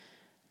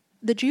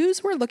The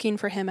Jews were looking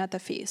for him at the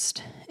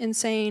feast and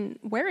saying,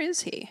 "Where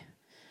is he?"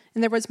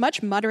 And there was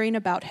much muttering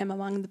about him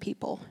among the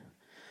people.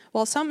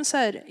 While some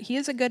said, "He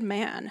is a good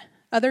man,"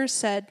 others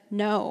said,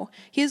 "No,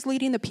 he is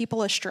leading the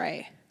people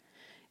astray."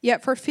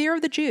 Yet for fear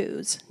of the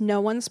Jews, no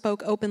one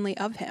spoke openly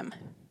of him.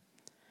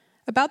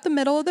 About the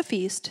middle of the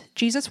feast,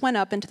 Jesus went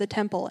up into the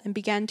temple and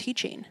began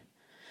teaching.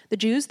 The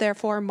Jews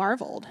therefore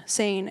marveled,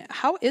 saying,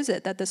 "How is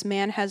it that this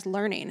man has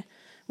learning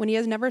when he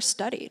has never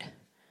studied?"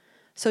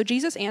 So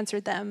Jesus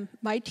answered them,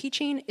 "My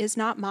teaching is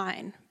not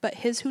mine, but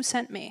his who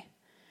sent me.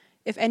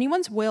 If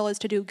anyone's will is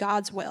to do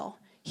God's will,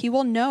 he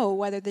will know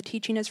whether the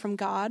teaching is from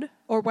God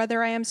or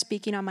whether I am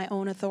speaking on my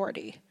own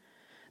authority.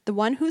 The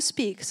one who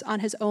speaks on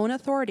his own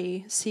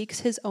authority seeks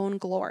his own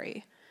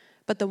glory,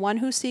 but the one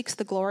who seeks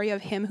the glory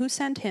of him who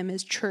sent him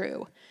is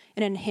true,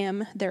 and in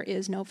him there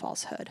is no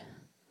falsehood."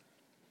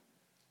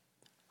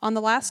 On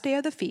the last day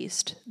of the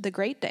feast, the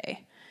great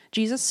day,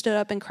 Jesus stood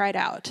up and cried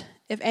out,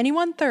 "If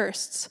anyone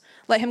thirsts,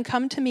 let him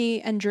come to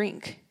me and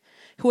drink.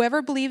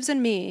 Whoever believes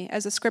in me,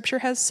 as the scripture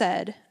has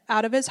said,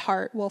 out of his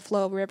heart will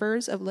flow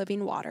rivers of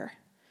living water."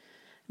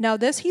 Now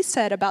this he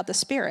said about the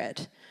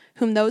Spirit,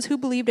 whom those who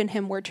believed in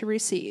him were to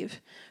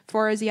receive,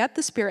 for as yet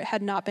the Spirit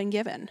had not been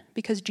given,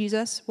 because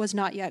Jesus was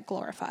not yet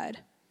glorified.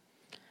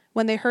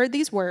 When they heard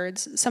these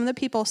words, some of the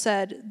people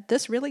said,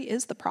 "This really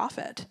is the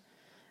prophet."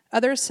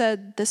 Others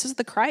said, "This is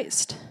the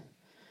Christ."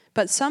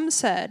 But some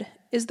said,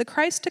 "Is the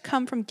Christ to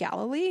come from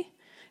Galilee?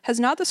 Has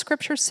not the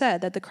scripture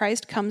said that the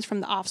Christ comes from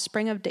the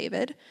offspring of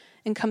David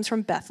and comes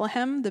from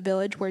Bethlehem, the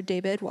village where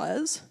David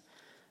was?"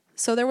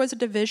 So there was a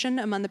division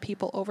among the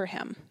people over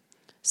him.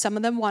 Some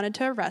of them wanted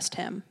to arrest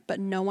him, but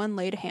no one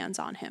laid hands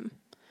on him.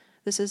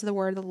 This is the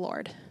word of the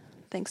Lord.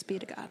 Thanks be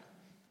to God.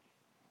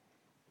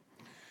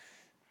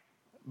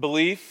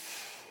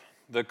 Belief,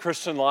 the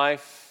Christian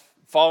life,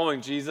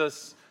 following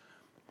Jesus,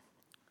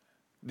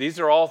 these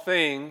are all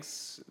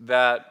things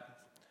that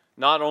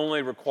not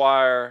only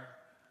require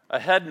a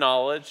head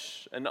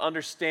knowledge, an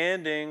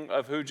understanding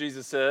of who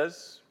Jesus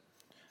is,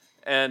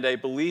 and a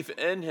belief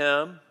in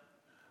him,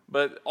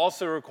 but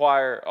also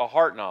require a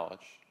heart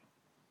knowledge,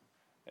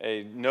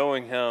 a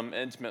knowing him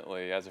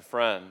intimately as a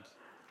friend,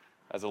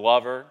 as a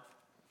lover,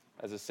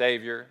 as a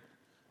savior,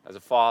 as a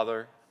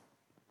father.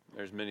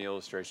 There's many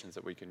illustrations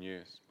that we can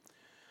use.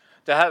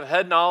 To have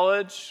head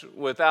knowledge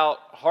without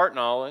heart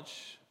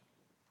knowledge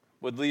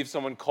would leave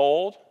someone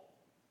cold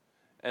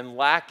and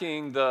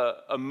lacking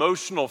the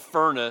emotional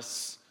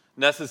furnace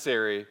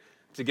necessary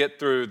to get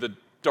through the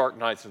dark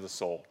nights of the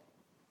soul.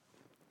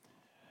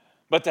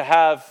 But to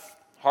have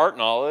heart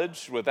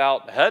knowledge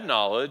without head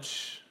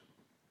knowledge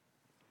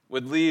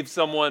would leave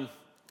someone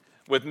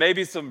with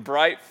maybe some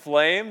bright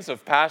flames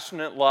of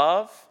passionate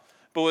love,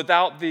 but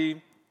without the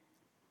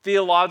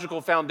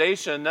theological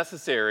foundation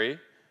necessary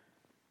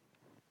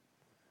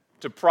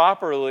to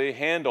properly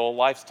handle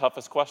life's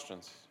toughest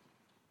questions.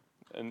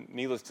 And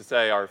needless to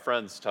say, our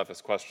friends'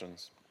 toughest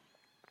questions.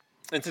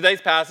 In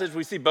today's passage,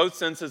 we see both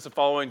senses of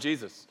following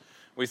Jesus.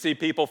 We see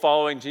people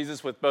following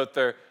Jesus with both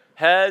their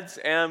heads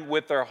and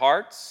with their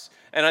hearts.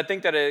 And I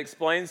think that it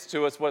explains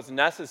to us what's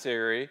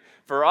necessary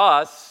for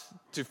us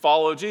to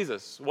follow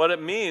Jesus, what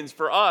it means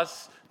for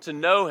us to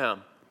know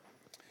him.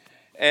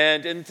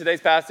 And in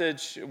today's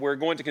passage, we're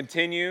going to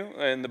continue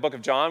in the book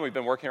of John. We've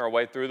been working our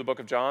way through the book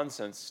of John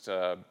since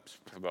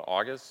about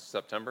August,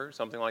 September,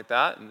 something like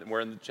that. And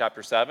we're in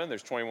chapter 7.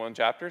 There's 21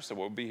 chapters, so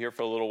we'll be here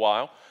for a little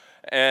while.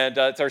 And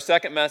it's our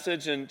second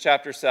message in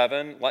chapter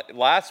 7.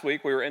 Last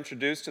week, we were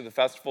introduced to the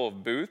Festival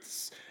of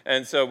Booths.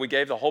 And so we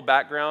gave the whole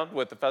background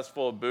with the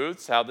Festival of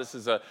Booths, how this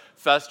is a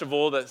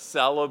festival that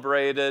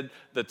celebrated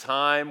the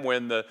time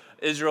when the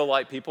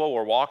Israelite people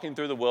were walking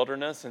through the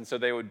wilderness. And so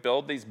they would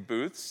build these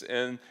booths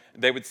and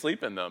they would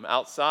sleep in them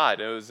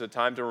outside. It was a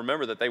time to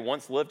remember that they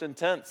once lived in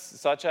tents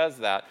such as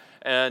that.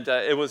 And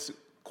it was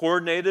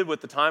coordinated with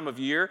the time of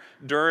year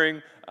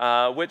during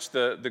which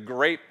the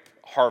grape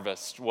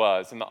harvest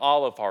was and the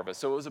olive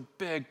harvest. So it was a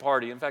big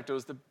party. In fact, it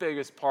was the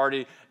biggest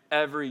party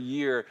every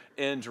year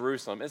in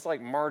Jerusalem. It's like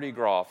Mardi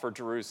Gras for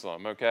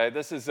Jerusalem, okay?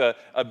 This is a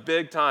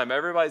big time.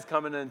 Everybody's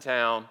coming in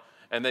town,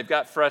 and they've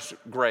got fresh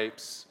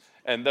grapes,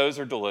 and those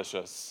are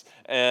delicious.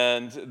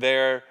 And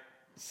they're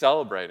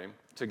celebrating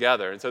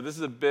together. And so this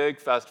is a big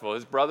festival.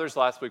 His brothers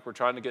last week were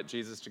trying to get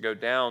Jesus to go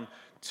down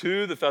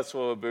to the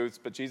Festival of Booths,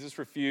 but Jesus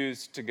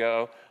refused to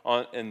go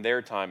on in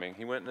their timing.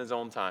 He went in his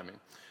own timing.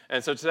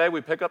 And so today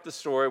we pick up the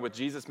story with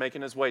Jesus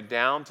making his way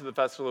down to the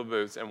Festival of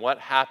Booths and what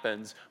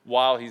happens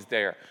while he's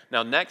there.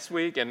 Now next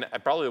week and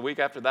probably the week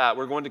after that,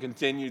 we're going to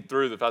continue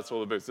through the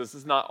Festival of Booths. This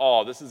is not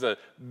all. This is a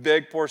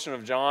big portion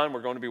of John.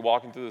 We're going to be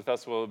walking through the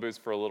Festival of Booths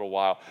for a little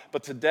while.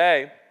 But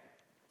today,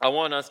 I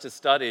want us to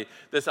study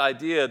this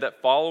idea that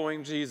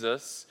following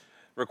Jesus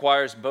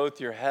requires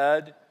both your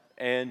head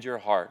and your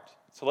heart.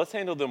 So let's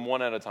handle them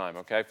one at a time,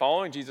 okay?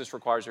 Following Jesus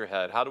requires your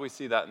head. How do we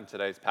see that in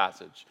today's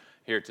passage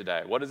here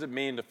today? What does it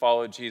mean to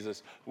follow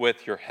Jesus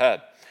with your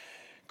head?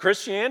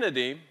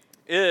 Christianity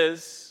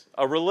is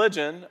a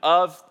religion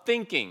of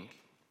thinking.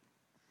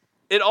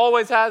 It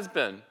always has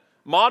been.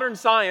 Modern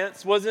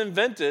science was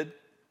invented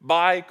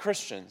by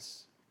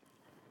Christians.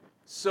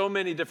 So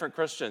many different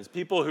Christians,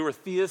 people who were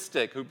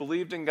theistic, who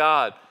believed in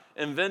God,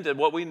 invented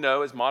what we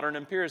know as modern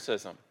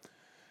empiricism.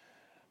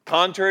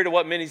 Contrary to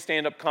what many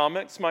stand-up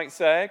comics might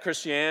say,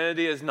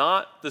 Christianity is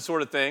not the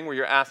sort of thing where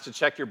you're asked to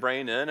check your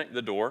brain in at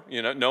the door.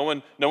 You know, no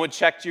one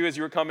checked you as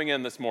you were coming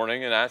in this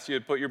morning and asked you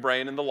to put your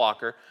brain in the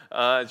locker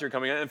as you're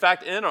coming in. In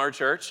fact, in our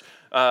church,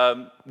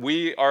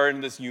 we are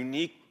in this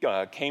unique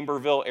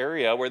Camberville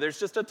area where there's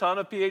just a ton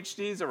of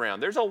PhDs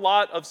around. There's a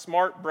lot of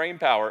smart brain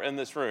power in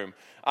this room.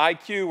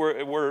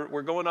 IQ,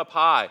 we're going up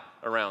high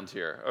around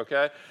here,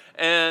 okay?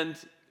 And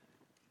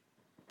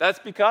that's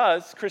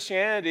because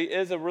Christianity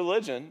is a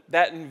religion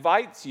that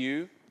invites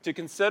you to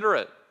consider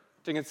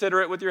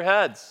it with your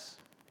heads,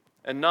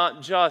 and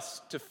not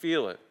just to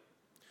feel it.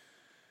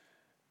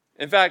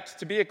 In fact,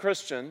 to be a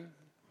Christian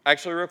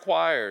actually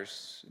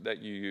requires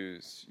that you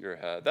use your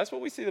head. That's what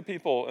we see the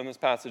people in this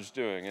passage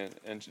doing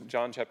in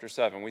John chapter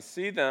 7. We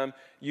see them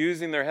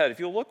using their head. If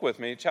you'll look with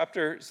me,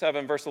 chapter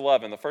 7, verse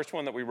 11, the first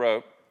one that we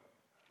wrote,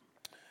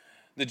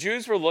 the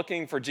Jews were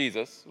looking for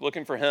Jesus,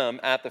 looking for him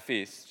at the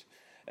feast,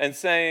 and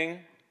saying,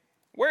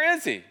 "Where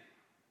is he?"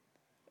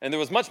 And there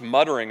was much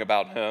muttering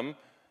about him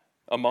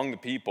among the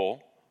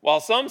people, while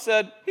some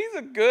said, "He's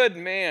a good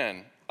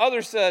man."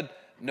 Others said,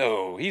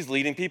 "No, he's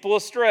leading people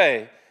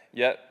astray."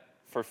 Yet,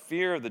 for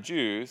fear of the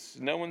Jews,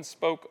 no one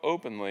spoke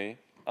openly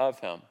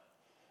of him.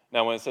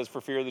 Now, when it says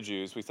for fear of the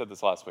Jews, we said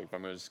this last week, but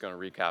I'm just going to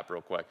recap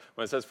real quick.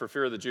 When it says for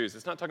fear of the Jews,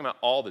 it's not talking about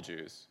all the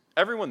Jews.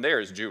 Everyone there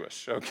is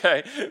Jewish,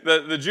 okay?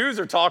 The Jews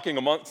are talking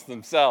amongst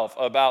themselves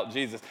about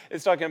Jesus.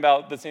 It's talking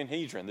about the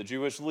Sanhedrin, the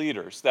Jewish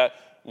leaders that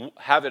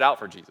have it out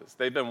for Jesus.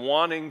 They've been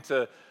wanting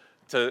to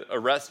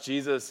arrest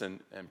Jesus and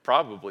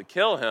probably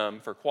kill him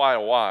for quite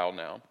a while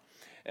now.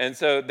 And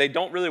so they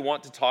don't really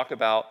want to talk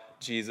about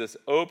Jesus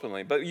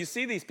openly. But you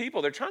see these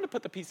people, they're trying to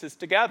put the pieces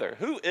together.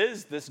 Who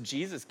is this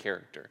Jesus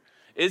character?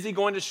 Is he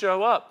going to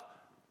show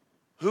up?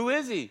 Who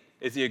is he?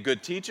 Is he a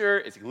good teacher?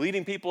 Is he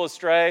leading people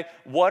astray?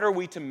 What are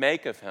we to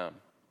make of him?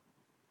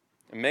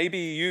 And maybe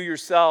you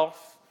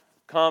yourself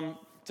come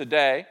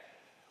today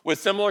with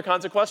similar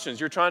kinds of questions.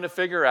 You're trying to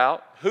figure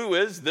out, who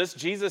is this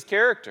Jesus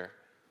character?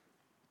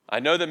 I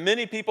know that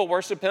many people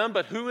worship him,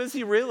 but who is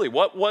he really?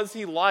 What was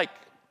he like?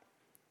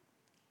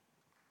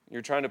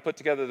 You're trying to put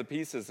together the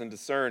pieces and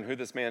discern who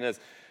this man is.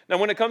 Now,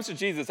 when it comes to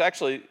Jesus,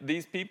 actually,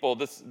 these people,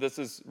 this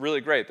is really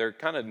great. They're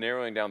kind of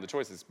narrowing down the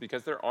choices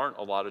because there aren't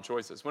a lot of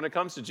choices. When it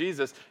comes to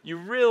Jesus, you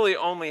really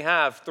only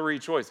have 3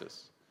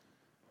 choices.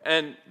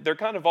 And they're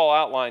kind of all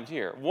outlined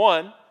here.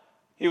 1,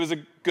 he was a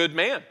good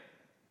man.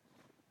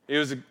 He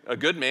was a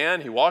good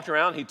man. He walked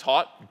around. He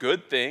taught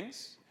good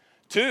things.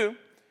 2,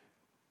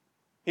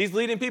 he's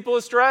leading people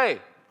astray.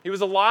 He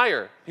was a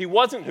liar. He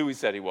wasn't who he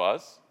said he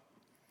was.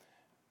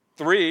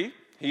 3,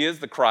 he is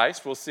the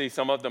Christ. We'll see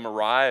some of them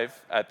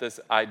arrive at this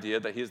idea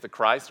that he is the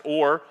Christ,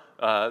 or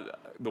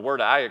the word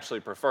I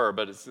actually prefer,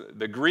 but it's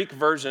the Greek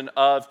version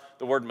of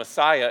the word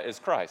Messiah is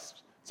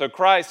Christ. So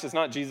Christ is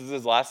not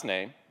Jesus' last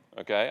name,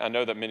 okay? I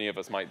know that many of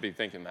us might be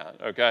thinking that,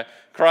 okay?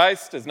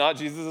 Christ is not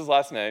Jesus'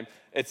 last name.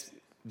 It's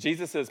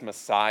Jesus is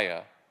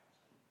Messiah,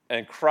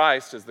 and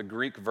Christ is the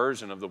Greek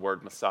version of the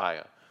word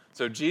Messiah.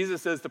 So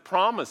Jesus is the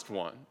promised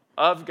one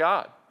of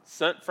God,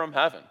 sent from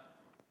heaven.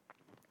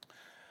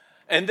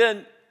 And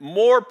then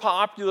more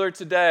popular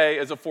today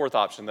is a 4th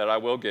option that I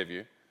will give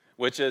you,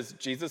 which is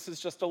Jesus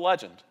is just a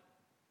legend.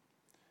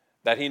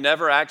 That he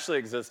never actually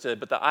existed,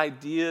 but the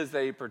ideas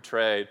that he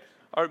portrayed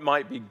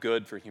might be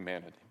good for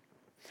humanity.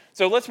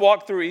 So let's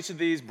walk through each of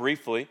these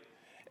briefly,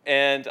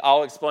 and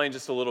I'll explain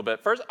just a little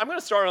bit. First, I'm going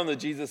to start on the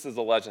Jesus is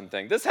a legend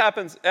thing. This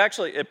happens,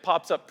 actually, it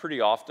pops up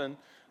pretty often,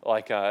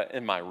 like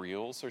in my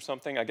reels or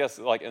something. I guess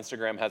like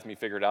Instagram has me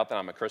figured out that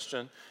I'm a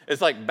Christian.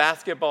 It's like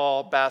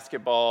basketball,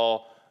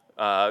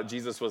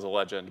 Jesus was a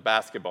legend,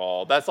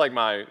 basketball. That's like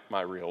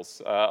my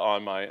reels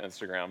on my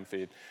Instagram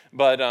feed.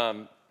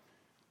 But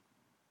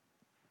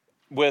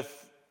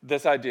with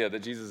this idea that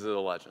Jesus is a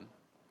legend,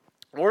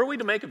 what are we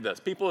to make of this?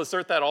 People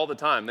assert that all the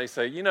time. They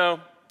say,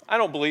 I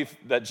don't believe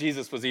that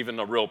Jesus was even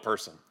a real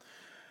person,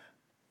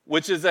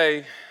 which is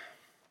a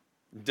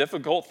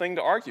difficult thing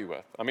to argue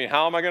with. I mean,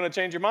 how am I going to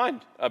change your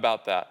mind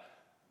about that?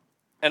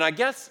 And I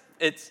guess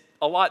it's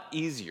a lot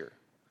easier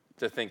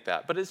to think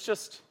that, but it's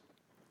just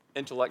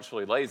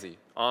intellectually lazy,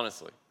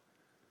 honestly.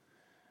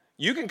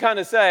 You can kind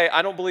of say,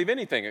 I don't believe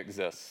anything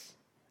exists.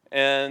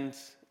 And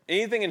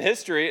anything in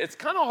history, it's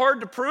kind of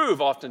hard to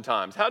prove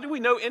oftentimes. How do we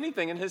know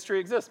anything in history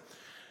exists?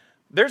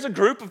 There's a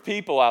group of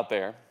people out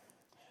there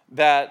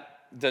that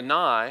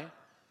deny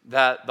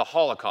that the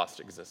Holocaust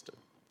existed.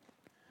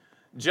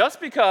 Just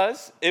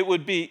because it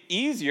would be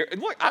easier,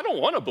 look, I don't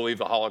want to believe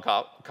the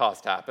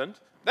Holocaust happened.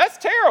 That's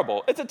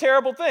terrible. It's a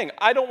terrible thing.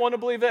 I don't want to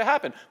believe it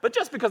happened. But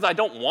just because I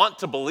don't want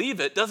to believe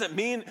it doesn't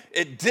mean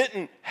it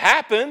didn't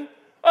happen.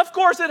 Of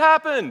course it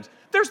happened.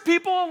 There's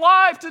people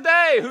alive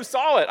today who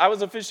saw it. I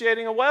was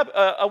officiating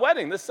a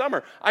wedding this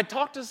summer. I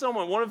talked to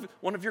someone,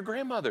 one of your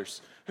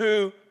grandmothers,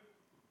 who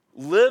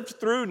lived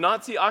through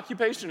Nazi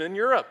occupation in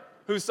Europe,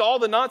 who saw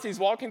the Nazis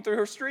walking through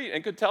her street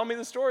and could tell me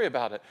the story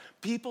about it.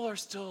 People are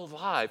still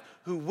alive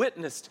who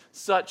witnessed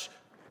such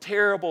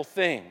terrible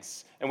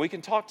things, and we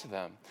can talk to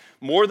them.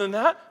 More than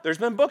that, there's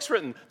been books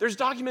written. There's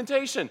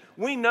documentation.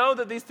 We know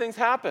that these things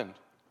happened.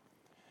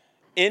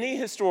 Any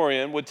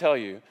historian would tell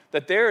you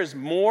that there is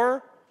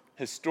more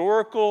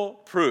historical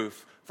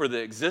proof for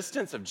the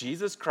existence of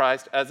Jesus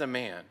Christ as a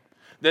man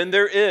than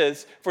there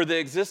is for the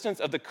existence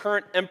of the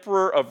current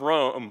emperor of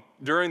Rome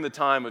during the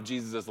time of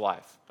Jesus'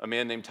 life, a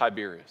man named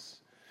Tiberius.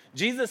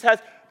 Jesus has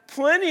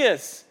plenty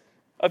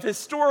of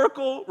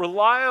historical,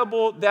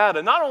 reliable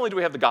data. Not only do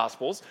we have the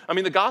Gospels,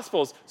 the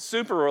Gospels,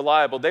 super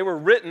reliable. They were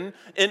written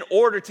in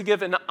order to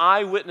give an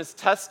eyewitness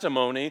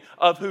testimony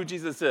of who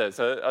Jesus is.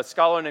 A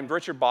scholar named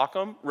Richard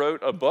Bauckham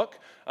wrote a book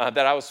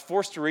that I was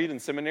forced to read in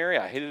seminary.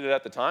 I hated it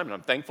at the time, and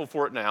I'm thankful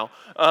for it now.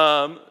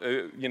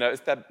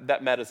 It's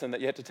that medicine that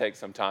you have to take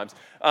sometimes,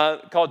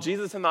 called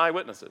Jesus and the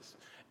Eyewitnesses.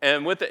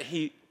 And with it,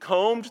 he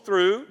combed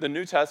through the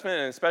New Testament,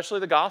 and especially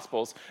the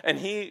Gospels, and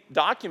he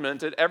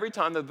documented every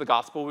time that the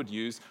Gospel would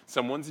use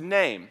someone's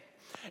name.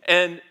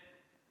 And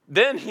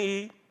then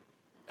he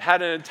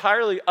had an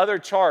entirely another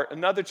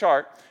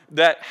chart,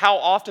 that how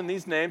often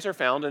these names are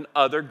found in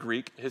other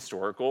Greek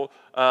historical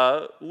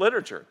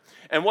literature.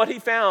 And what he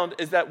found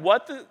is that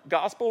what the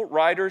gospel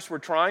writers were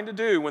trying to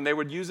do when they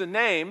would use a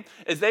name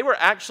is they were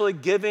actually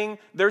giving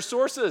their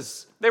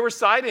sources. They were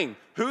citing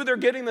who they're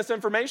getting this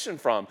information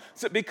from.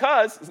 So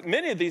because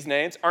many of these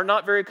names are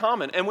not very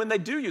common. And when they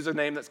do use a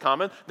name that's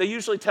common, they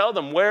usually tell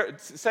them where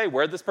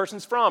this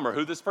person's from or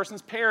who this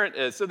person's parent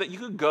is so that you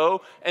could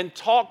go and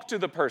talk to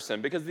the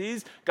person. Because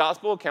these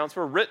gospel accounts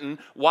were written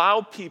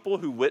while people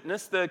who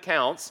witnessed the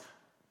accounts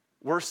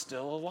were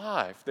still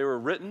alive. They were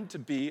written to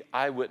be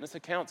eyewitness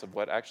accounts of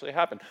what actually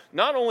happened.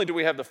 Not only do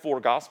we have the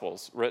 4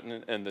 Gospels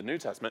written in the New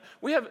Testament,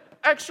 we have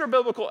extra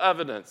biblical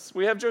evidence.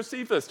 We have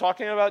Josephus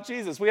talking about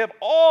Jesus. We have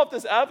all of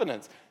this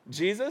evidence.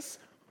 Jesus,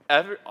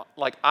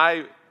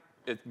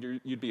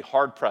 you'd be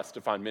hard-pressed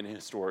to find many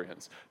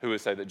historians who would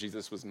say that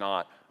Jesus was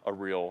not a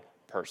real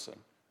person.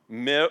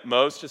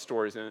 Most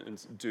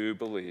historians do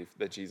believe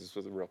that Jesus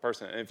was a real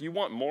person. And if you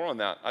want more on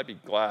that, I'd be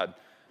glad.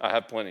 I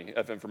have plenty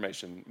of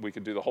information. We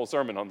could do the whole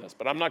sermon on this,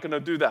 but I'm not going to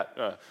do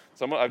that.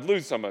 I'd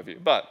lose some of you,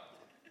 but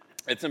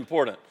it's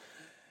important.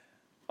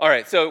 All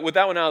right, so with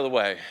that one out of the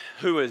way,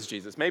 who is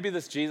Jesus? Maybe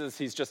this Jesus,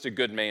 he's just a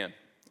good man,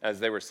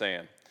 as they were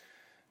saying.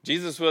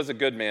 Jesus was a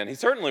good man. He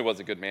certainly was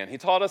a good man. He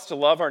taught us to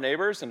love our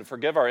neighbors and to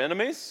forgive our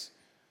enemies,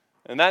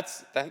 and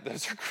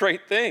those are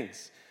great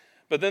things.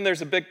 But then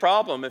there's a big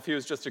problem if he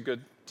was just a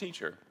good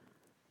teacher.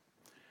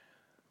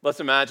 Let's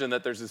imagine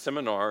that there's a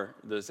seminar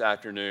this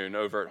afternoon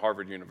over at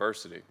Harvard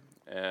University,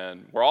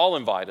 and we're all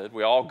invited.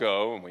 We all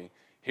go, and we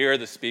hear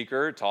the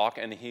speaker talk,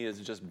 and he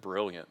is just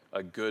brilliant,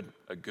 a good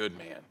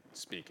man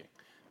speaking.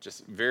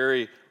 Just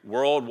very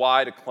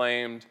worldwide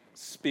acclaimed,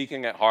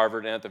 speaking at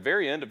Harvard, and at the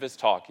very end of his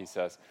talk, he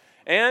says,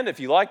 "And if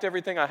you liked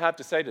everything I have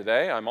to say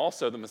today, I'm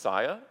also the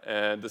Messiah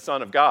and the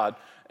Son of God,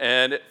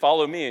 and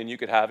follow me, and you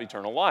could have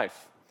eternal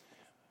life."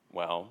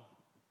 Well,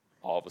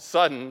 all of a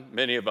sudden,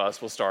 many of us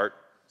will start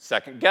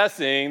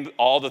second-guessing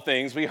all the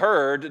things we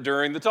heard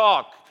during the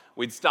talk.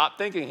 We'd stop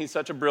thinking he's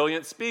such a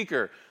brilliant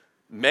speaker.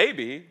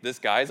 Maybe this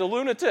guy's a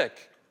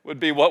lunatic, would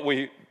be what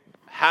we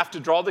have to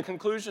draw the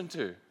conclusion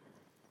to.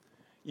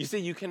 You see,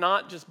 you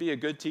cannot just be a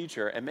good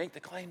teacher and make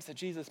the claims that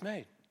Jesus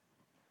made.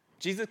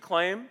 Jesus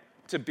claimed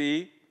to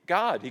be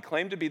God. He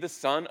claimed to be the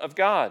Son of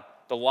God,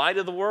 the light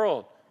of the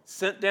world,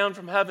 sent down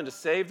from heaven to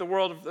save the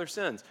world of their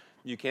sins.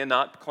 You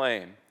cannot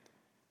claim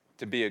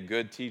to be a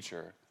good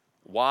teacher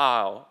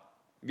while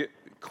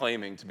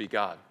claiming to be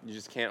God. You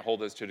just can't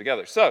hold those two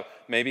together. So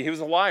maybe he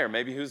was a liar.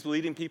 Maybe he was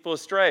leading people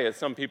astray, as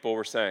some people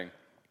were saying.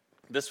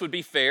 This would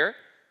be fair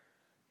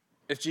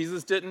if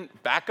Jesus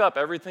didn't back up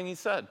everything he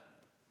said.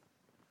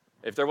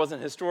 If there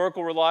wasn't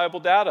historical,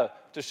 reliable data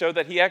to show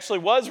that he actually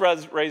was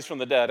raised from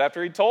the dead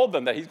after he told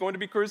them that he's going to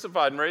be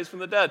crucified and raised from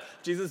the dead.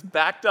 Jesus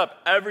backed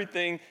up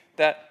everything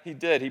that he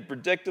did. He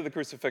predicted the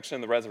crucifixion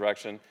and the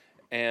resurrection,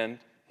 and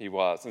he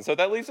was. And so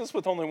that leaves us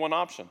with only one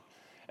option.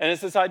 And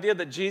it's this idea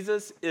that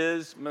Jesus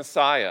is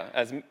Messiah.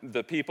 As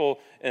the people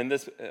in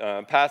this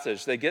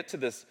passage, they get to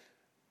this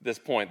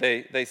point.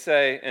 They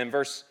say in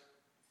verse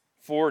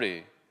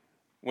 40,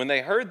 when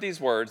they heard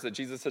these words that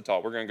Jesus had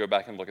taught, we're going to go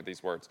back and look at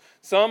these words.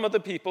 Some of the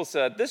people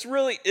said, "This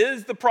really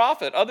is the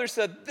prophet." Others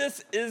said,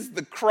 "This is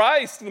the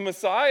Christ, the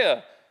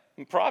Messiah."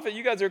 And prophet,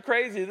 you guys are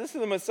crazy. This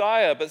is the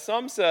Messiah. But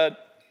some said,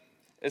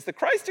 "Is the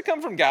Christ to come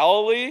from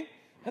Galilee?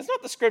 Has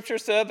not the scripture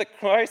said that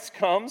Christ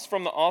comes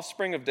from the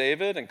offspring of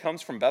David and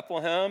comes from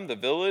Bethlehem, the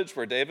village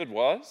where David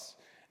was?"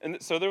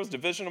 And so there was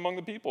division among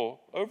the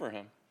people over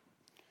him.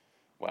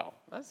 Well,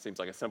 that seems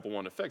like a simple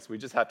one to fix. We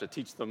just have to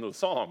teach them the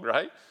song,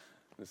 right?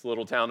 This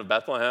little town of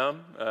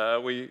Bethlehem,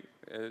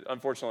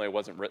 unfortunately, it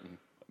wasn't written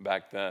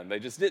back then. They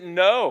just didn't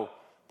know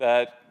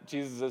that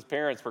Jesus'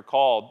 parents were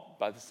called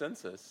by the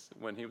census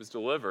when he was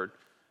delivered,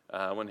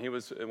 when he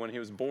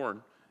was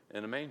born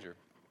in a manger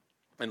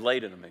and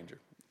laid in a manger.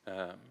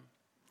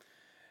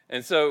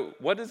 And so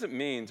what does it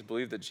mean to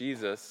believe that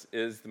Jesus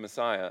is the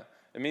Messiah?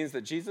 It means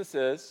that Jesus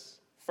is,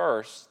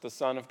 first, the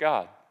Son of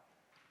God.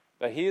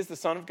 That he is the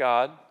Son of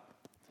God,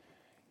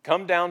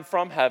 come down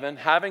from heaven,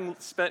 having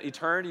spent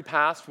eternity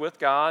past with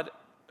God,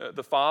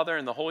 the Father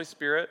and the Holy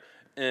Spirit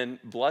in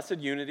blessed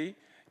unity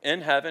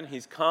in heaven.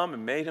 He's come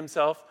and made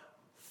himself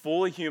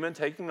fully human,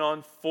 taking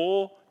on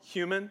full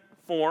human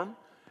form,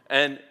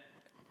 and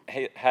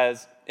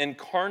has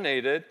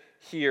incarnated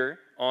here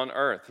on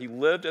earth. He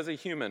lived as a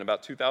human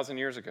about 2,000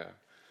 years ago.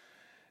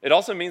 It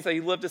also means that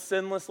he lived a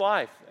sinless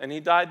life, and he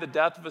died the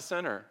death of a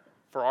sinner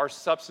for our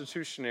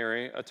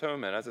substitutionary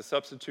atonement, as a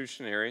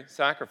substitutionary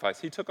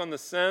sacrifice. He took on the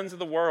sins of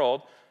the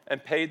world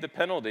and paid the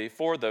penalty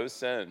for those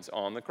sins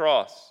on the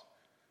cross.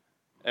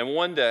 And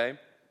one day,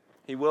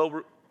 he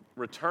will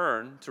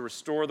return to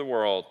restore the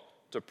world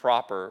to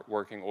proper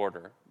working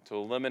order, to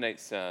eliminate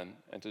sin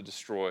and to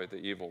destroy the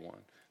evil one.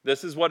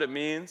 This is what it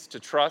means to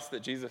trust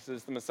that Jesus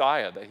is the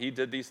Messiah, that he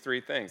did these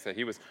three things, that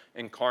he was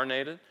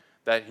incarnated,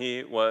 that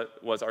he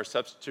was our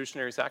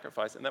substitutionary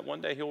sacrifice, and that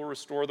one day he will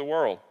restore the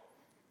world.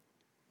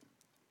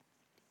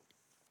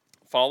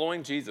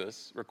 Following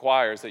Jesus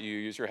requires that you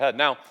use your head.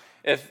 Now,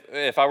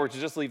 if I were to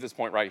just leave this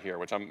point right here,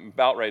 which I'm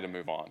about ready to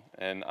move on,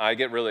 and I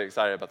get really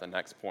excited about the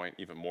next point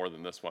even more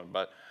than this one,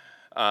 but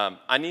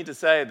I need to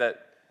say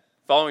that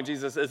following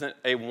Jesus isn't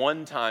a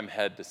one-time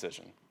head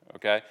decision,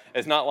 okay?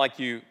 It's not like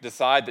you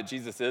decide that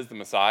Jesus is the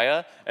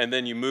Messiah, and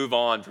then you move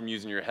on from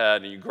using your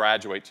head and you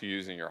graduate to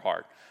using your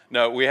heart.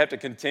 No, we have to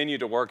continue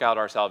to work out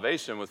our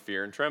salvation with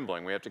fear and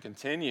trembling. We have to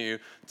continue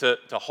to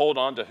hold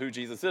on to who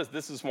Jesus is.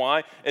 This is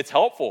why it's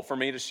helpful for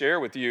me to share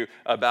with you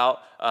about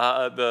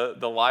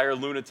the liar,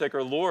 lunatic,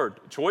 or Lord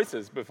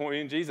choices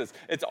between Jesus.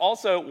 It's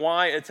also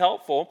why it's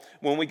helpful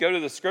when we go to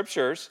the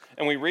scriptures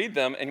and we read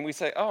them and we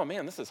say, oh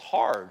man, this is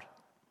hard.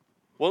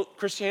 Well,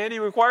 Christianity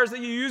requires that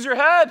you use your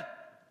head.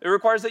 It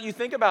requires that you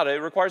think about it.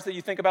 It requires that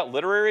you think about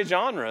literary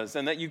genres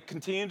and that you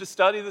continue to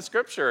study the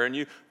scripture and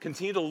you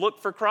continue to look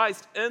for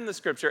Christ in the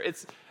scripture.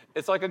 It's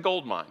like a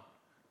gold mine.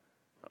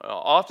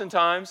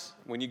 Oftentimes,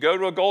 when you go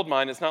to a gold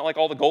mine, it's not like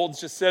all the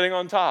gold's just sitting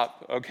on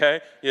top,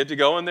 okay? You have to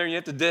go in there and you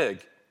have to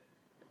dig.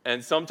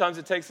 And sometimes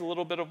it takes a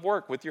little bit of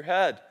work with your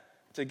head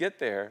to get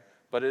there,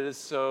 but it is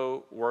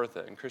so worth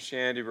it. And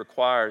Christianity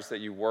requires that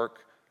you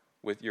work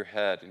with your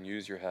head and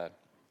use your head.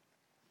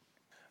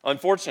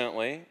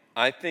 Unfortunately,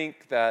 I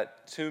think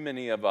that too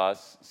many of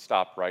us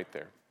stop right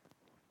there.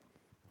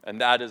 And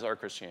that is our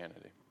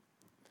Christianity.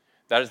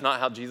 That is not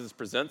how Jesus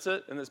presents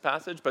it in this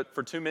passage, but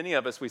for too many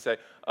of us, we say,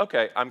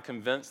 okay, I'm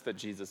convinced that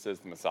Jesus is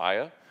the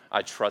Messiah.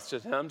 I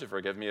trusted him to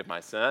forgive me of my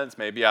sins.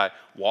 Maybe I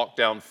walked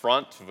down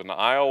front of an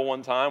aisle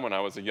one time when I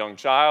was a young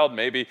child.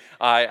 Maybe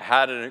I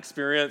had an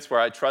experience where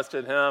I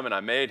trusted him and I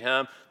made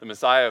him the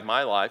Messiah of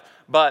my life.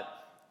 But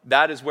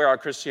that is where our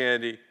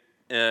Christianity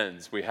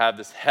ends. We have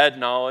this head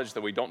knowledge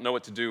that we don't know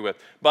what to do with.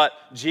 But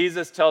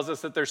Jesus tells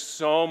us that there's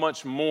so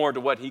much more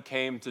to what he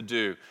came to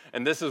do.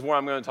 And this is where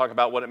I'm going to talk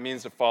about what it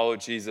means to follow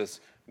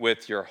Jesus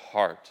with your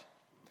heart.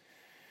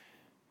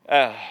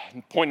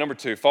 Point number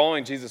 2,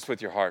 following Jesus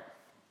with your heart.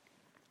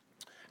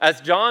 As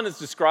John is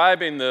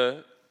describing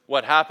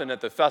what happened at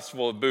the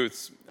Festival of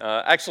Booths,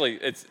 actually,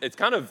 it's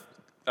kind of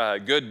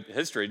good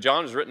history.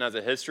 John is written as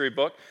a history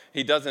book.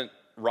 He doesn't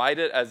write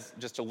it as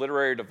just a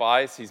literary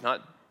device. He's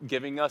not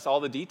giving us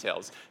all the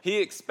details. He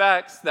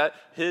expects that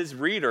his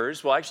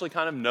readers will actually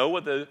kind of know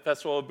what the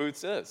Festival of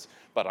Booths is.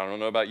 But I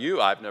don't know about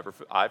you, I've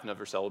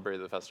never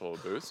celebrated the Festival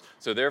of Booths,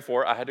 so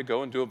therefore I had to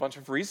go and do a bunch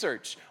of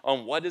research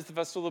on what is the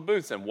Festival of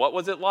Booths and what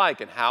was it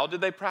like and how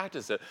did they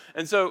practice it.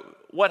 And so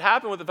what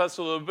happened with the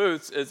Festival of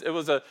Booths is it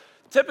was a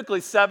typically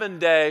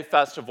 7-day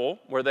festival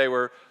where they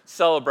were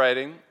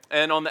celebrating,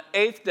 and on the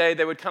 8th day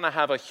they would kind of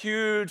have a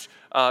huge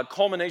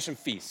culmination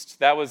feast.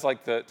 That was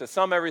like to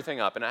sum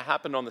everything up, and it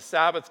happened on the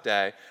Sabbath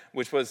day,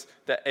 which was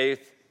the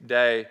 8th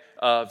day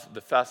of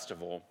the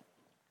festival.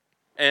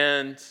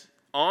 And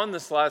on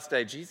this last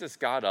day, Jesus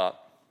got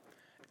up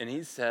and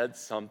he said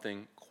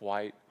something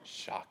quite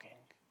shocking.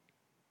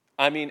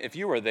 I mean, if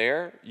you were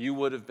there, you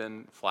would have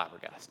been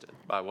flabbergasted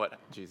by what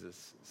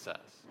Jesus says.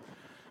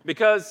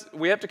 Because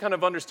we have to kind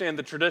of understand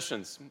the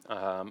traditions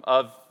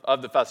of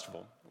the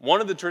festival.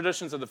 One of the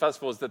traditions of the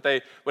festival is that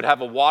they would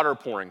have a water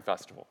pouring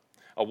festival,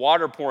 a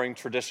water pouring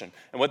tradition.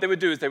 And what they would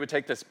do is they would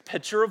take this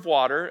pitcher of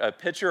water,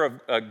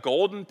 a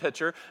golden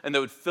pitcher, and they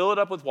would fill it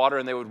up with water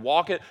and they would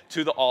walk it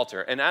to the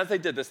altar. And as they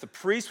did this, the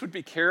priest would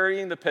be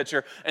carrying the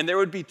pitcher and there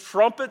would be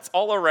trumpets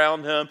all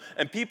around him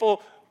and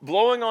people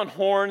blowing on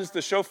horns, the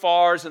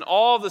shofars, and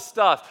all the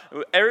stuff.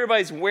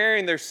 Everybody's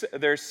wearing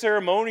their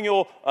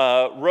ceremonial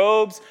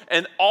robes,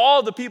 and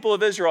all the people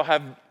of Israel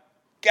have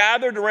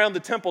gathered around the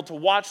temple to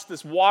watch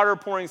this water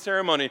pouring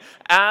ceremony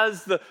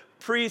as the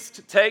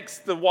priest takes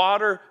the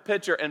water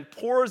pitcher and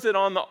pours it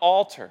on the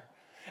altar.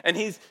 And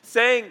he's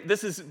saying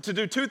this is to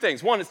do two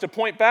things. One is to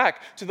point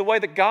back to the way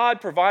that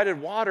God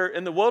provided water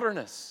in the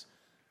wilderness.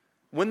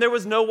 When there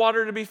was no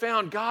water to be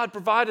found, God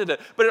provided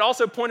it. But it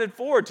also pointed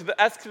forward to the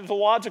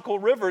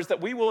eschatological rivers that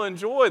we will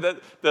enjoy,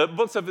 that the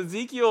book of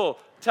Ezekiel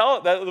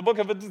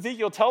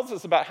tells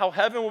us about how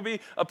heaven will be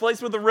a place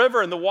with a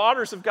river and the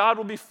waters of God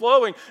will be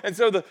flowing. And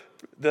so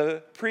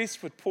the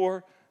priest would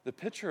pour the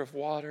pitcher of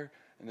water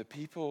and the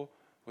people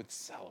would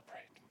celebrate.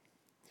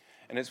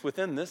 And it's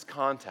within this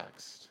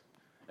context,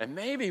 and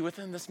maybe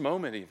within this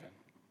moment even,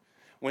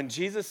 when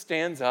Jesus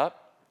stands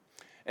up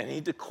and he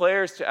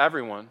declares to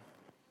everyone,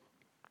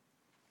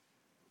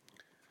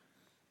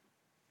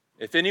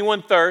 if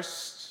anyone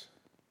thirsts,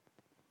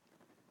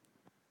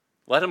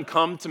 let him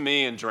come to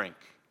me and drink.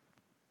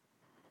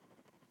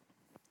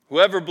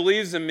 Whoever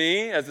believes in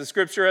me, as the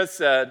scripture has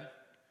said,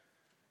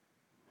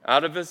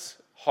 out of his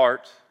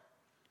heart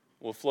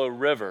will flow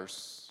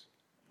rivers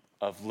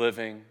of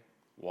living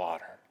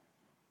water.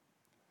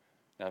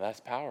 Now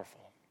that's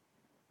powerful.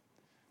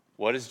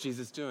 What is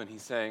Jesus doing?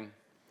 He's saying,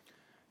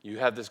 you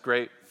have this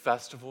great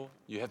festival,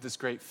 you have this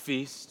great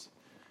feast,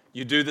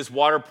 you do this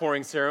water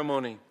pouring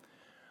ceremony.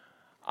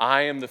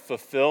 I am the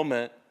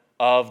fulfillment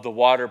of the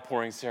water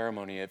pouring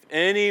ceremony. If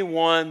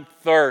anyone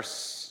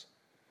thirsts,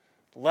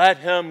 let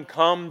him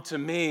come to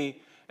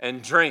me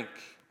and drink.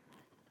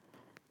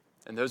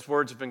 And those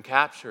words have been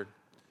captured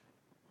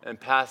and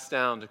passed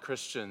down to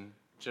Christian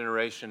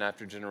generation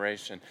after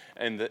generation.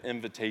 And the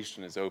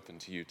invitation is open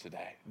to you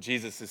today.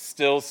 Jesus is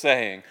still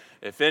saying,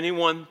 if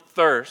anyone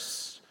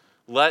thirsts,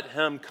 let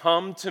him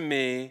come to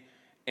me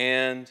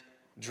and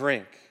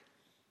drink.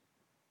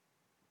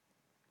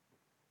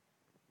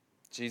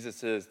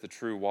 Jesus is the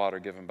true water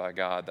given by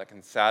God that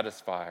can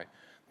satisfy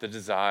the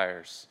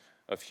desires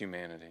of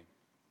humanity.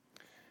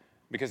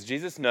 Because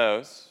Jesus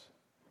knows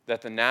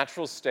that the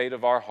natural state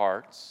of our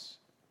hearts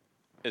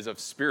is of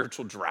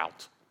spiritual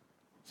drought.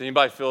 Does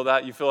anybody feel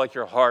that? You feel like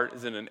your heart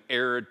is in an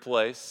arid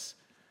place?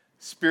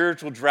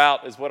 Spiritual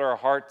drought is what our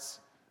hearts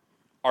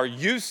are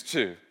used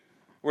to.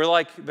 We're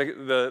like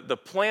the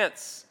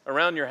plants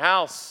around your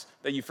house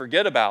that you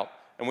forget about.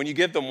 And when you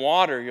give them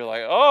water, you're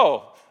like,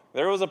 oh,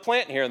 there was a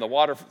plant here, and the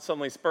water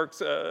suddenly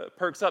perks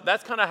up.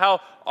 That's kind of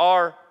how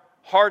our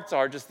hearts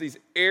are, just these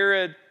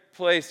arid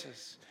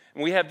places.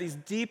 And we have these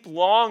deep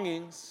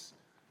longings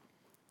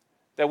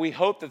that we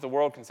hope that the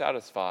world can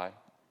satisfy,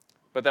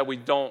 but that we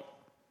don't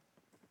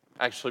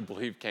actually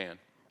believe can.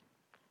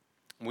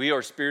 We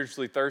are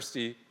spiritually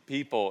thirsty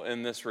people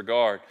in this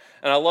regard.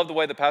 And I love the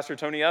way that Pastor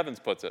Tony Evans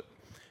puts it.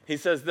 He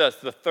says this,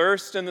 the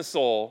thirst in the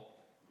soul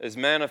is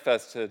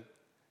manifested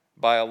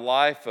by a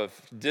life of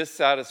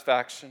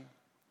dissatisfaction,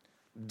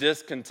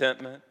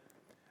 discontentment,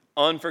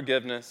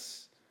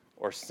 unforgiveness,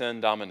 or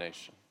sin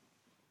domination.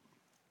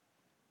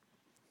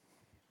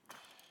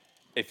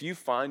 If you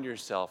find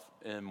yourself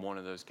in one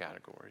of those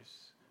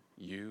categories,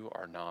 you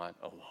are not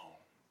alone.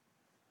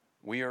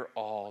 We are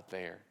all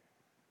there.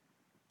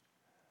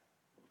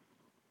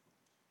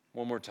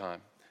 One more time.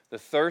 The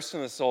thirst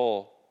in the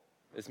soul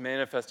is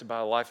manifested by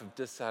a life of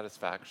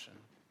dissatisfaction,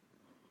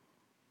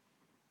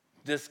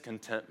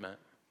 discontentment,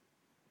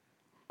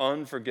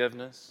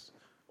 unforgiveness,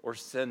 or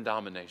sin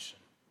domination.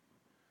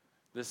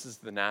 This is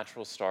the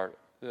natural spot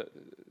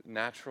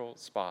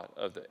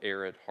of the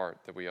arid heart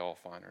that we all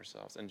find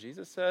ourselves. And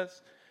Jesus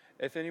says,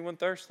 if anyone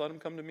thirsts, let him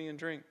come to me and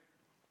drink.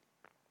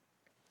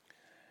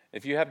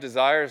 If you have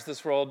desires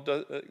this world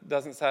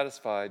doesn't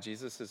satisfy,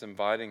 Jesus is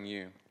inviting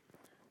you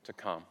to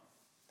come.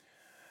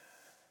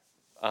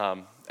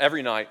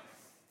 Every night,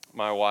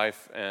 my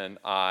wife and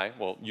I,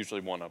 well, usually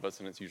one of us,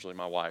 and it's usually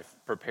my wife,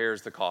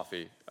 prepares the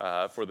coffee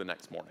for the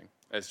next morning.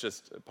 It's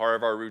just part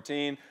of our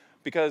routine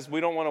because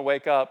we don't want to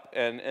wake up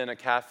and in a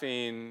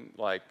caffeine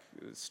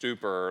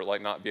stupor,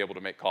 not be able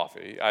to make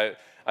coffee.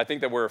 I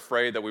think that we're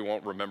afraid that we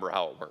won't remember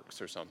how it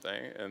works or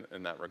something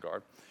in that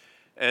regard.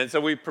 And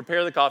so we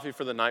prepare the coffee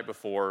for the night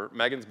before.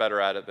 Megan's better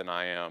at it than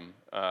I am.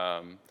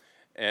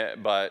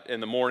 But in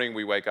the morning,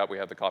 we wake up, we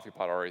have the coffee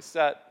pot already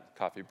set,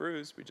 coffee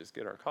brews, we just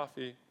get our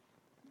coffee.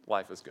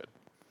 Life is good.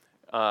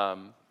 A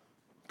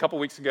couple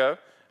weeks ago,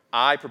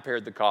 I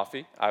prepared the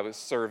coffee. I was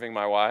serving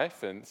my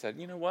wife and said,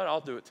 you know what,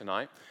 I'll do it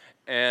tonight.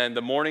 And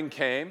the morning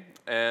came,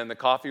 and the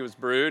coffee was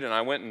brewed, and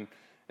I went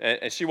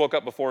and she woke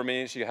up before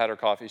me, she had her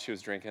coffee she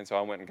was drinking, so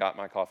I went and got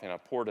my coffee, and I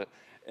poured it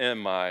in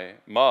my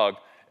mug,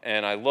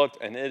 and I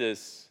looked, and it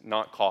is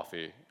not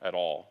coffee at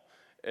all.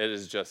 It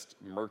is just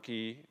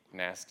murky,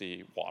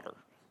 nasty water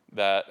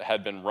that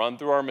had been run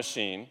through our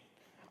machine.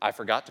 I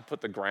forgot to put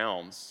the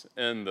grounds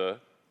in the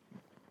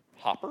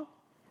hopper.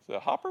 Is it a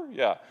hopper?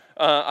 Yeah.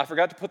 I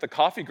forgot to put the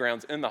coffee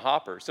grounds in the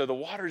hopper. So the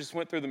water just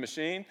went through the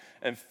machine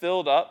and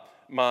filled up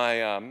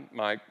my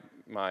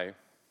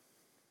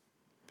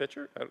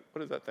pitcher?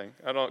 What is that thing?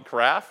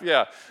 Carafe?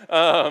 Yeah.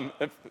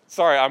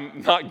 Sorry,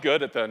 I'm not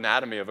good at the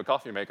anatomy of a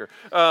coffee maker.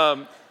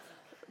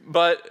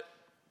 But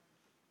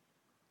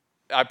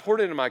I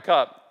poured it in my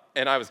cup,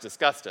 and I was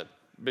disgusted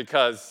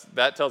because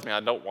that tells me I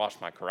don't wash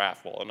my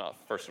carafe well enough,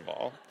 first of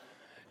all.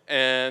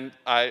 And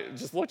I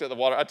just looked at the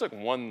water. I took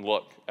one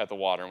look at the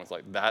water and was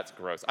like, that's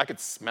gross. I could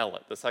smell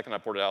it. The second I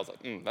poured it out, I was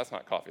like, that's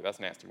not coffee. That's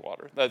nasty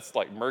water. That's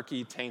like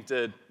murky,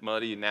 tainted,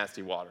 muddy,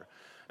 nasty water.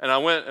 And I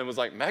went and was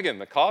like, Megan,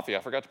 the coffee, I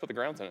forgot to put the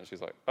grounds in it.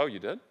 She's like, oh, you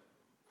did?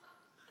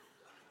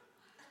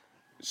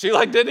 She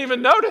like didn't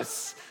even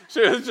notice.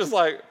 She was just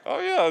like, oh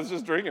yeah, I was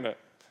just drinking it.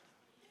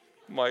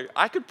 I'm like,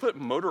 I could put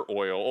motor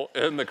oil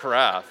in the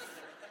carafe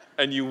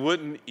and you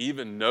wouldn't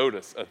even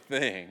notice a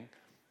thing.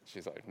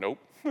 She's like, nope.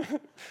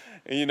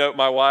 And you know,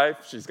 my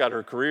wife, she's got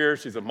her career,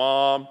 she's a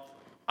mom.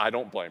 I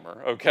don't blame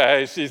her,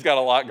 okay? She's got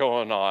a lot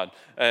going on.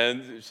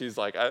 And she's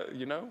like, a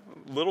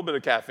little bit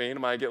of caffeine, I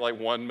might get like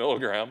 1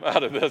 milligram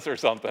out of this or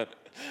something.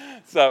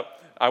 So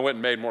I went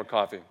and made more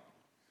coffee.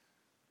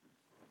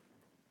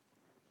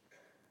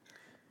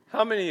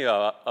 How many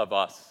of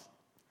us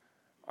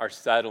are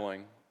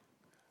settling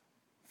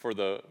for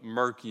the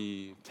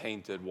murky,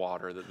 tainted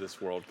water that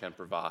this world can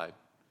provide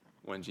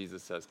when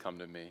Jesus says, come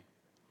to me,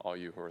 all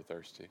you who are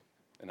thirsty,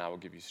 and I will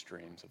give you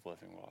streams of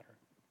living water?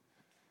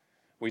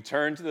 We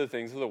turn to the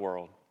things of the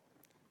world,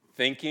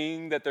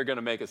 thinking that they're going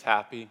to make us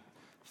happy,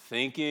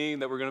 thinking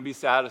that we're going to be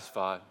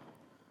satisfied.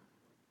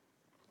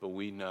 But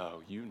we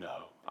know, you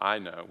know, I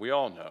know, we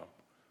all know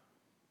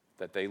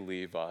that they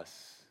leave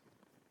us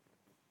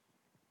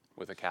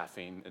with a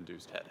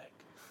caffeine-induced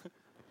headache.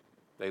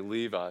 They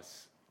leave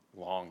us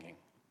longing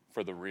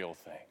for the real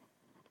thing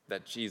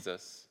that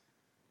Jesus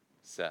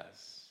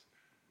says.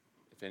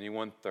 If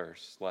anyone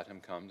thirsts, let him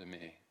come to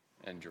me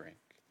and drink.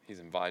 He's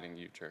inviting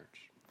you,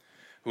 church.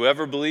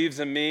 Whoever believes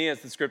in me, as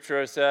the scripture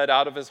has said,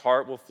 out of his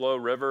heart will flow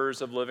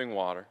rivers of living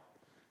water.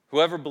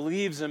 Whoever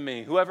believes in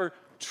me, whoever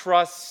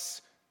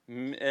trusts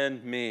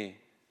in me.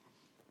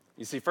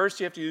 You see, first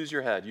you have to use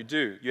your head. You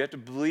do. You have to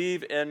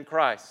believe in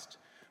Christ.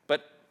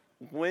 But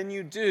when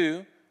you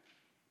do,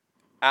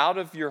 out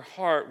of your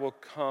heart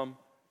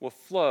will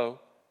flow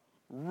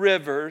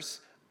rivers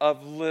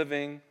of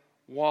living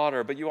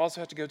water. But you also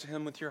have to go to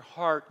him with your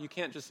heart. You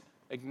can't just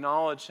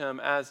acknowledge him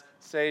as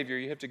Savior.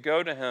 You have to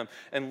go to him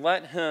and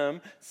let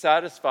him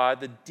satisfy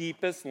the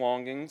deepest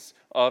longings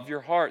of your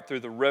heart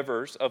through the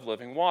rivers of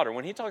living water.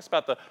 When he talks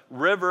about the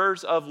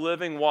rivers of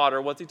living water,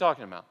 what's he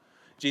talking about?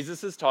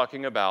 Jesus is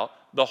talking about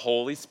the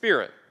Holy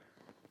Spirit.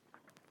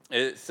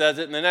 It says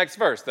it in the next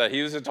verse that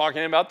he was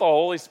talking about the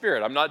Holy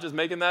Spirit. I'm not just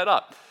making that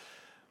up.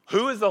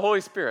 Who is the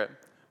Holy Spirit?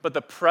 But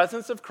the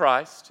presence of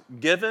Christ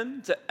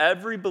given to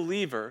every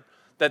believer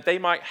that they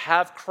might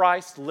have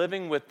Christ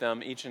living with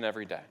them each and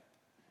every day.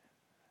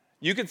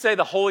 You could say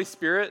the Holy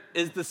Spirit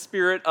is the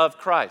Spirit of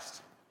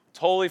Christ.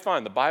 Totally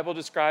fine. The Bible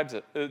describes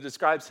it. It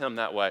describes him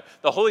that way.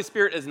 The Holy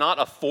Spirit is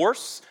not a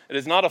force. It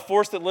is not a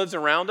force that lives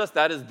around us.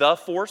 That is the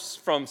Force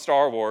from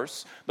Star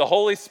Wars. The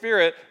Holy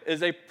Spirit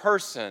is a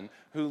person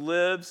who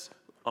lives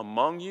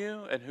among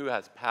you and who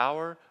has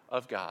power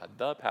of God,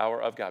 the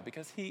power of God,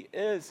 because he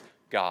is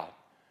God.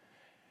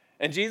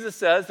 And Jesus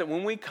says that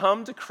when we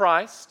come to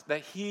Christ,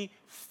 that he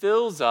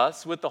fills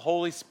us with the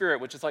Holy Spirit,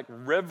 which is like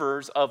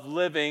rivers of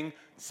living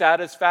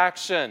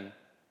satisfaction,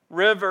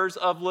 rivers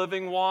of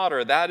living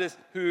water. That is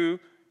who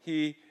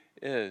he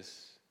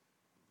is.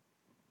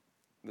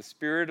 The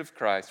Spirit of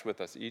Christ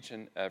with us each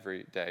and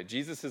every day.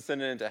 Jesus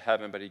ascended into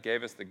heaven, but he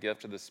gave us the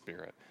gift of the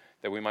Spirit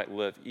that we might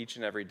live each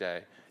and every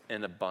day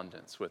in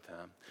abundance with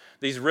him.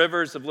 These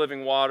rivers of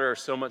living water are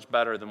so much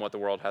better than what the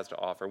world has to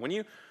offer. When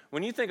you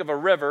think of a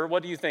river,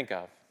 what do you think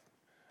of?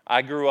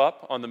 I grew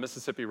up on the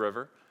Mississippi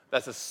River.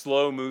 That's a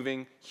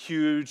slow-moving,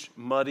 huge,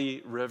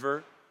 muddy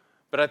river.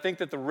 But I think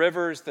that the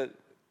rivers that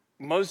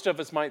most of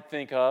us might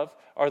think of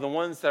are the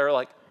ones that are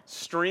like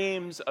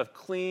streams of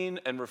clean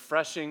and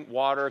refreshing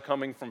water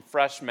coming from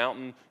fresh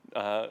mountain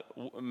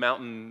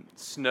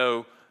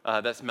snow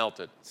that's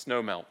melted,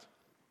 snow melt.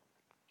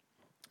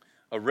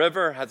 A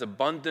river has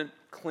abundant,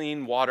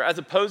 clean water, as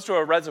opposed to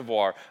a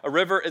reservoir. A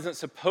river isn't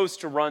supposed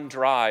to run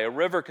dry. A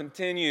river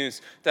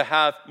continues to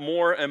have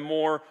more and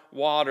more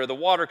water. The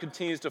water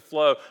continues to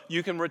flow.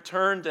 You can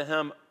return to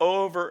him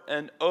over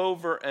and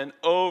over and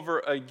over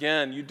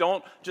again. You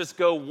don't just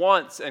go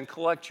once and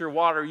collect your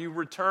water. You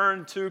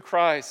return to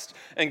Christ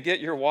and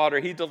get your water.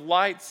 He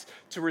delights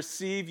to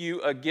receive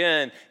you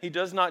again. He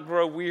does not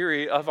grow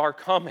weary of our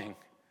coming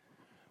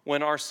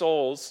when our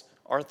souls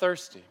are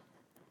thirsty.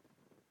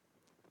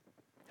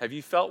 Have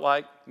you felt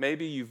like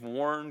maybe you've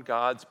worn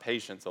God's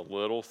patience a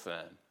little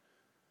thin?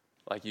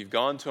 Like you've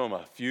gone to him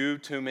a few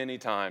too many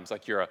times,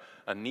 like you're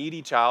a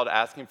needy child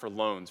asking for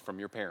loans from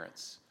your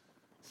parents.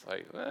 It's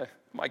like, I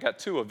might got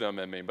 2 of them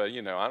in me, but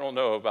I don't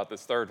know about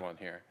this third one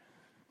here.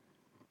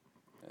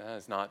 That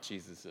is not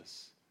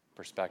Jesus'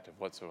 perspective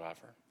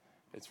whatsoever.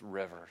 It's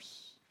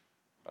rivers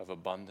of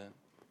abundant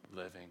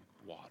living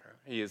water.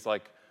 He is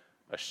like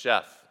a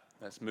chef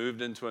that's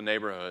moved into a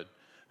neighborhood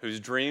whose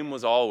dream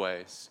was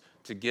always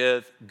to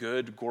give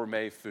good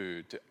gourmet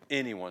food to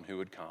anyone who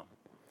would come.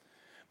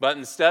 But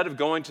instead of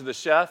going to the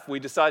chef, we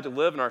decide to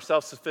live in our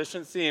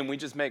self-sufficiency and we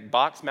just make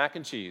boxed mac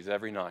and cheese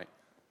every night.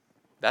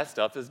 That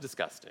stuff is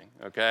disgusting,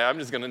 okay? I'm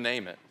just going to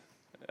name it.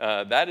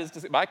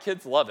 My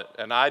kids love it,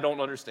 and I don't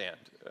understand.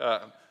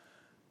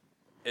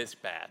 It's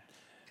bad.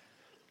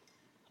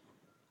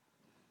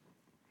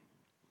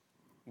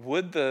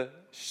 Would the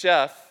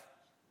chef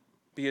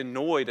be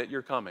annoyed at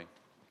your coming?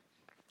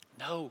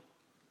 No.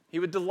 He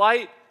would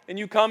delight and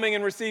you coming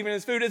and receiving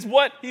his food is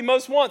what he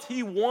most wants.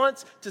 He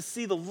wants to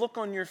see the look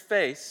on your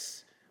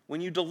face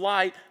when you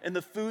delight in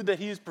the food that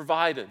he's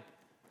provided,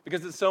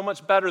 because it's so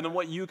much better than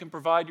what you can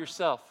provide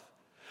yourself.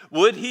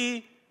 Would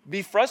he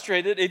be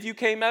frustrated if you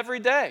came every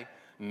day?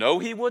 No,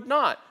 he would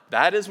not.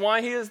 That is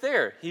why he is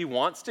there. He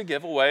wants to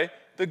give away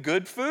the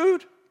good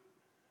food.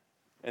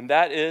 And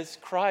that is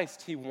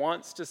Christ. He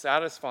wants to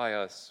satisfy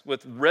us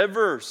with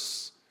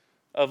rivers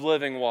of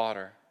living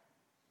water.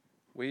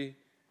 We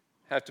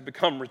have to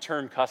become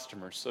return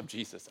customers of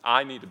Jesus.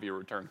 I need to be a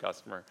return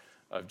customer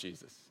of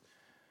Jesus.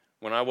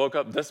 When I woke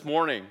up this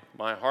morning,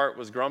 my heart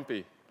was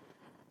grumpy.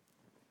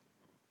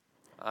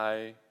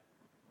 I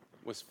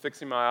was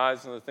fixing my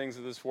eyes on the things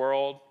of this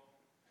world,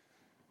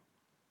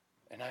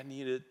 and I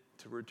needed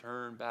to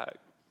return back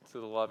to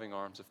the loving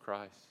arms of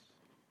Christ.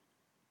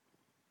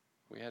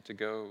 We had to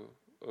go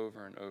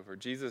over and over.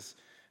 Jesus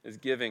is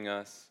giving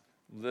us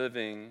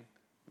living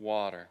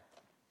water.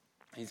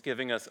 He's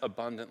giving us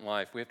abundant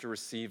life. We have to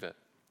receive it.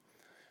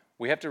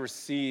 We have to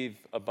receive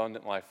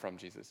abundant life from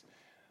Jesus.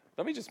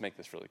 Let me just make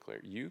this really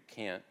clear. You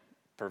can't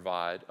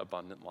provide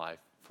abundant life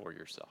for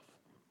yourself.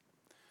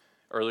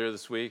 Earlier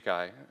this week,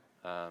 I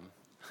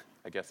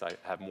guess I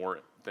have more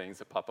things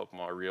that pop up on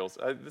my reels.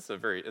 This is a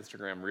very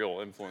Instagram reel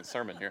influence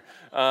sermon here.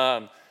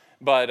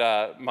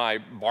 But my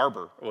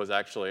barber was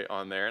actually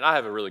on there, and I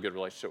have a really good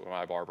relationship with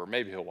my barber.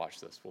 Maybe he'll watch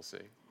this. We'll see.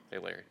 Hey,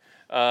 Larry.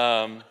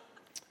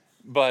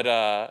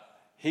 But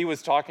he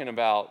was talking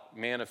about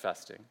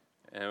manifesting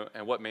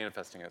and what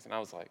manifesting is. And I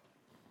was like,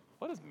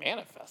 what is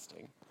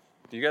manifesting?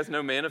 Do you guys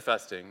know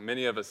manifesting?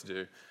 Many of us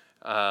do.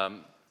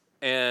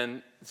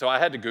 And so I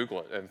had to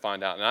Google it and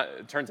find out. And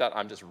it turns out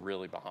I'm just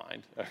really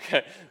behind.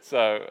 Okay,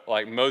 so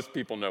like most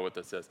people know what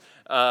this is.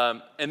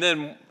 And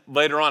then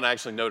later on, I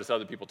actually noticed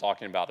other people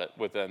talking about it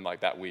within like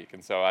that week.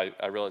 And so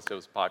I realized it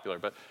was popular.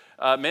 But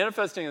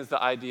manifesting is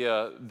the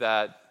idea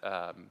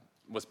that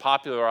was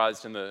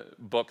popularized in the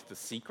book The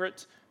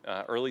Secret.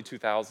 Early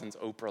 2000s,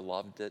 Oprah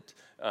loved it.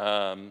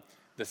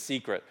 The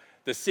Secret.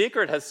 The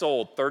Secret has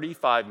sold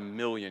 35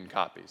 million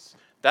copies.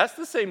 That's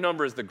the same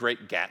number as The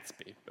Great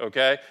Gatsby,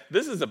 okay?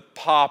 This is a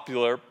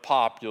popular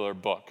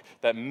book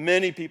that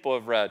many people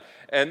have read.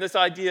 And this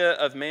idea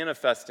of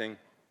manifesting,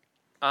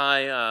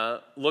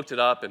 I looked it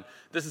up, and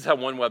this is how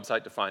one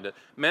website defined it.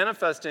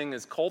 Manifesting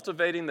is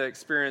cultivating the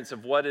experience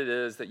of what it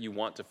is that you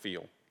want to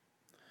feel,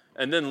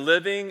 and then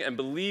living and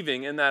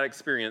believing in that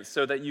experience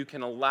so that you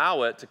can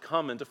allow it to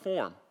come into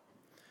form.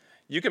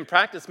 You can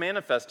practice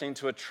manifesting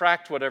to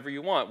attract whatever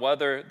you want,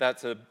 whether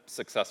that's a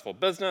successful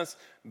business,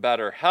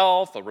 better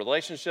health, a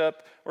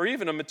relationship, or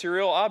even a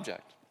material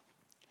object.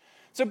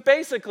 So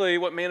basically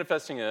what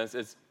manifesting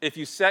is if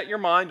you set your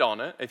mind on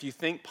it, if you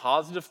think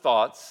positive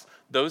thoughts,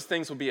 those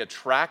things will be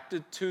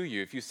attracted to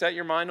you. If you set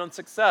your mind on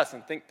success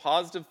and think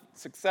positive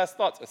success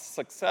thoughts, a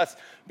success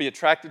will be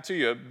attracted to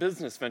you. A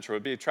business venture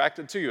would be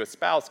attracted to you. A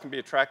spouse can be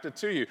attracted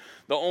to you.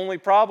 The only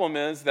problem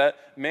is that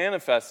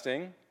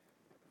manifesting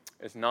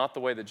is not the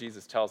way that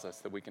Jesus tells us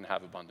that we can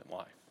have abundant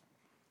life.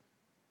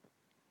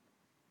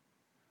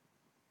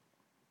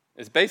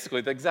 It's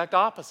basically the exact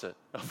opposite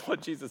of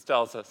what Jesus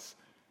tells us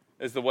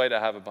is the way to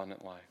have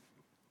abundant life.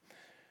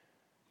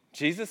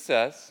 Jesus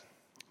says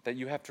that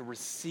you have to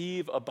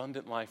receive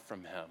abundant life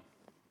from him.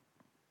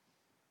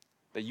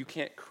 That you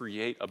can't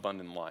create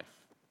abundant life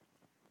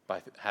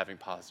by having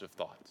positive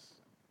thoughts.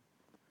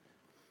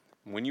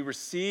 When you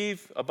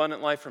receive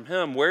abundant life from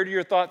him, where do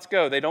your thoughts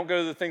go? They don't go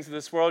to the things of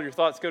this world. Your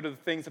thoughts go to the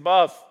things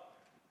above.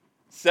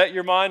 Set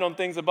your mind on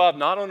things above,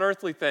 not on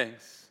earthly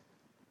things.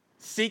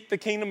 Seek the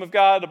kingdom of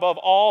God above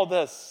all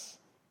this.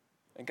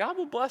 And God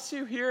will bless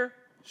you here,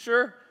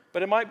 sure,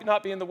 but it might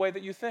not be in the way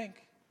that you think.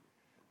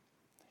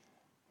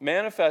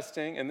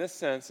 Manifesting, in this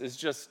sense, is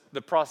just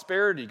the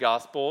prosperity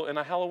gospel in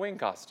a Halloween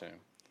costume.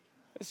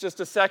 It's just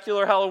a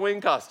secular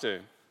Halloween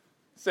costume.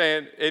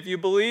 Saying, if you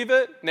believe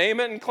it, name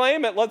it and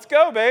claim it, let's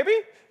go, baby.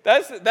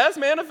 That's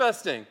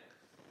manifesting.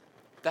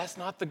 That's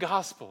not the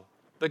gospel.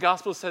 The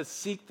gospel says,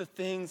 seek the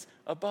things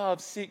above.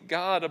 Seek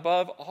God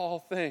above all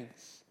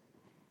things.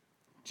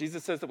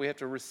 Jesus says that we have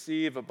to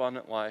receive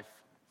abundant life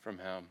from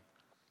him.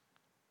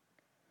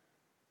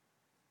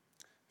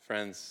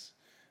 Friends,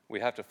 we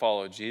have to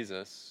follow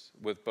Jesus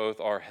with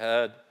both our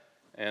head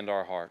and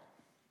our heart.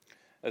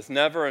 It's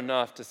never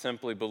enough to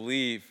simply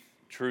believe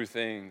true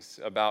things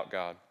about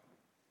God.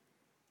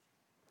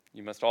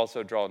 You must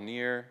also draw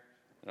near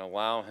and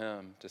allow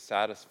him to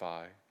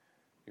satisfy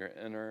your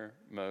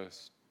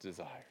innermost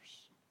desires.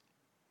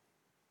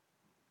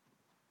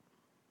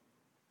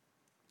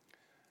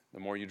 The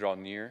more you draw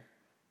near,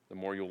 the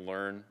more you'll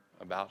learn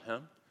about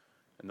him.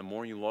 And the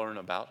more you learn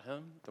about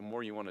him, the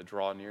more you want to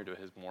draw near to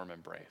his warm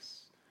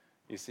embrace.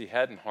 You see,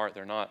 head and heart,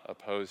 they're not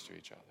opposed to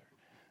each other.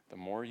 The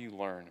more you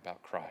learn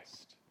about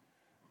Christ,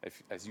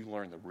 as you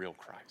learn the real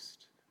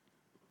Christ,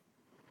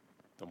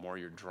 the more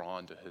you're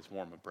drawn to his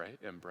warm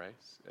embrace.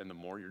 And the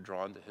more you're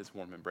drawn to his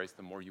warm embrace,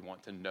 the more you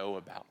want to know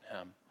about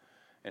him.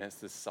 And it's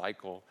this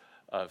cycle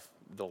of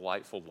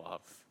delightful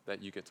love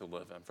that you get to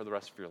live in for the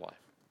rest of your life.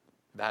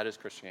 That is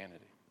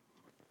Christianity.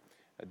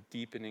 A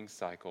deepening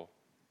cycle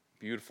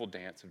beautiful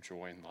dance of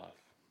joy and love.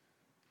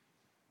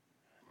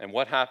 And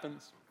what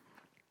happens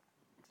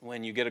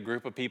when you get a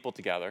group of people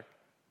together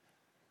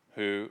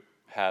who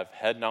have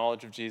head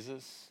knowledge of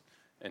Jesus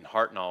and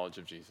heart knowledge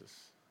of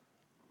Jesus?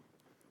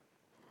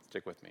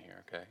 Stick with me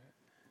here, okay?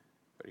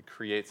 But it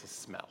creates a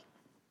smell.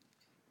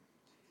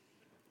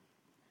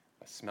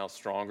 A smell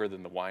stronger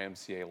than the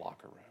YMCA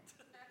locker room.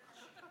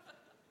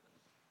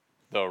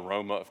 The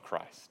aroma of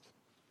Christ.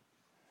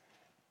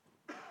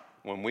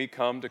 When we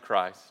come to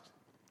Christ,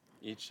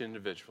 each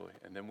individually,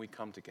 and then we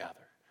come together,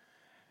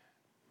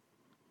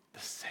 the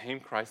same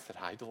Christ that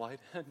I delight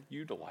in,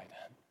 you delight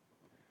in.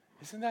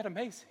 Isn't that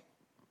amazing?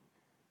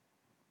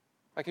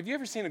 Like, have you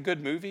ever seen a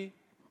good movie,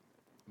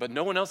 but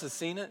no one else has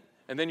seen it?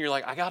 And then you're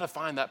like, I got to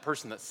find that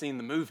person that's seen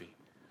the movie.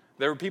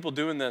 There were people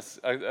doing this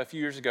a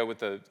few years ago with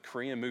the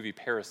Korean movie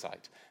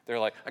Parasite. They're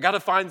like, I got to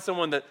find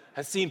someone that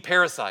has seen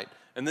Parasite.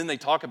 And then they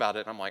talk about it,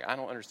 and I'm like, I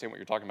don't understand what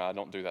you're talking about. I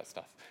don't do that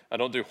stuff. I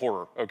don't do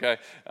horror, okay?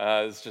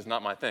 It's just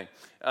not my thing.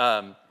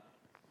 The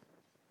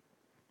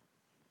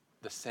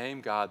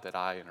same God that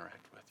I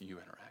interact with, you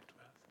interact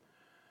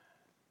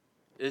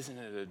with. Isn't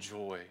it a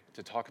joy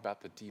to talk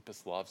about the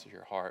deepest loves of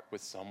your heart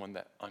with someone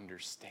that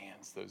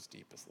understands those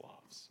deepest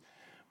loves,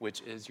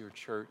 which is your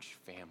church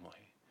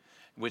family,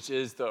 which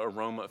is the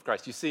aroma of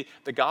Christ? You see,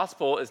 the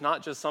gospel is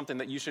not just something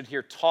that you should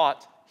hear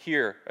taught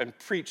here and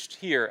preached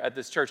here at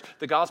this church.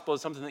 The gospel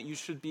is something that you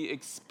should be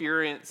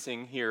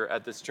experiencing here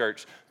at this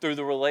church through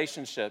the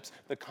relationships,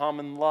 the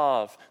common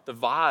love, the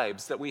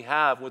vibes that we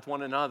have with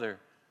one another.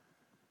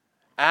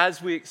 As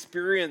we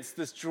experience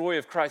this joy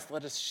of Christ,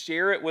 let us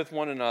share it with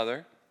one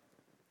another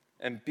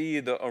and be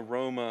the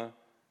aroma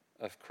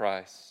of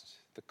Christ.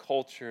 The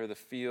culture, the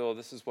feel,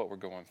 this is what we're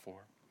going for.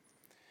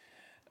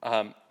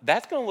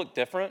 That's going to look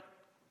different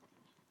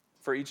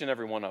for each and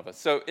every one of us.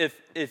 So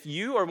if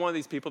you are one of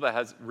these people that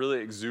has really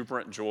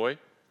exuberant joy,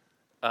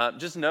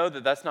 just know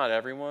that that's not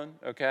everyone,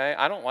 okay?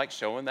 I don't like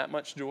showing that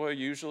much joy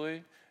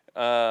usually.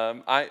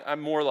 I'm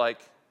more like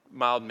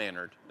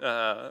mild-mannered.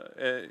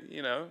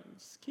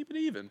 Just keep it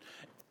even.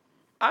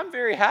 I'm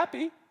very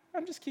happy.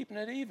 I'm just keeping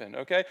it even,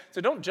 okay?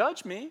 So don't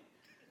judge me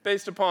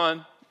based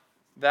upon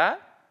that,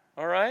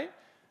 all right?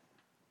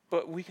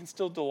 But we can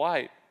still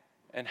delight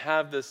and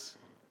have this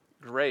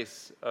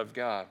grace of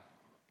God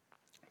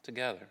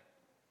together.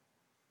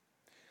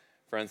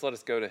 Friends, let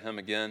us go to him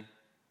again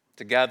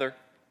together.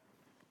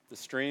 The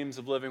streams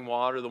of living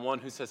water, the one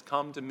who says,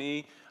 come to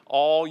me,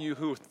 all you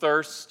who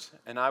thirst,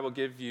 and I will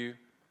give you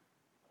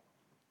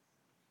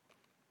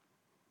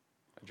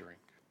a drink.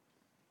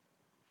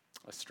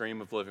 A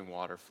stream of living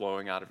water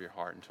flowing out of your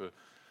heart into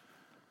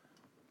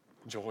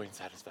joy and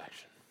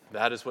satisfaction.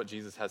 That is what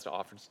Jesus has to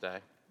offer today.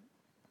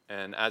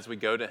 And as we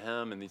go to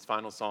him in these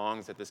final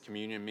songs at this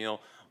communion meal,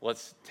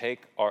 let's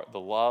take the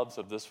loves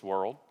of this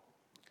world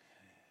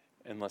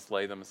and let's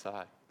lay them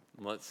aside.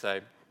 And let's say,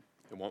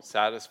 it won't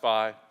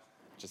satisfy,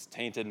 just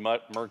tainted,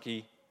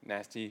 murky,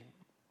 nasty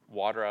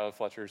water out of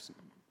Fletcher's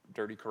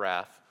dirty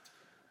carafe.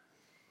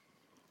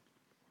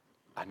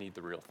 I need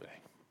the real thing.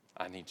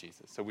 I need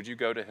Jesus. So would you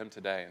go to him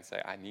today and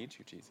say, I need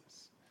you,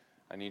 Jesus.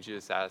 I need you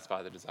to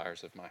satisfy the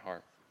desires of my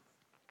heart.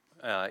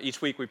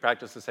 Each week we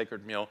practice a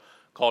sacred meal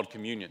called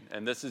communion.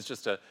 And this is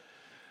just a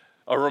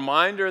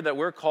reminder that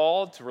we're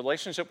called to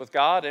relationship with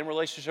God and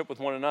relationship with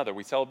one another.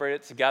 We celebrate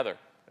it together.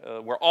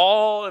 We're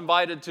all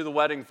invited to the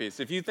wedding feast.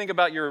 If you think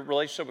about your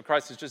relationship with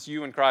Christ as just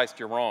you and Christ,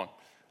 you're wrong.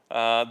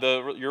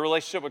 Your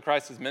relationship with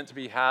Christ is meant to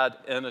be had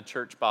in a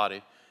church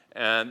body.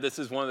 And this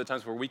is one of the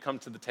times where we come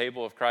to the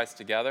table of Christ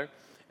together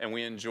and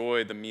we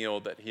enjoy the meal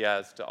that he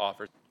has to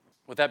offer.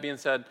 With that being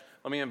said,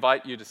 let me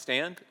invite you to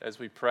stand as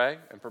we pray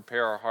and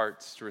prepare our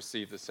hearts to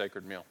receive this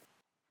sacred meal.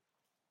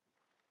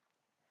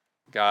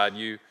 God,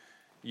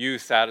 you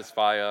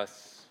satisfy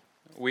us.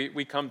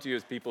 We come to you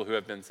as people who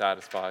have been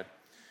satisfied.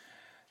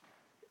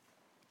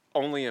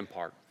 Only in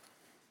part.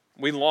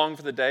 We long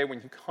for the day when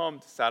you come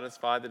to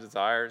satisfy the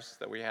desires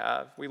that we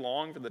have. We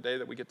long for the day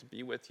that we get to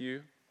be with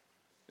you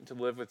and to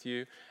live with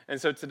you.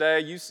 And so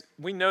today,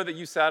 we know that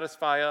you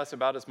satisfy us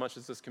about as much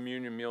as this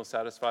communion meal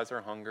satisfies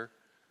our hunger.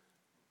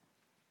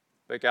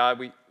 But God,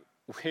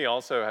 we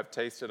also have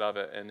tasted of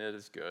it, and it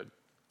is good.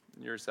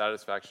 Your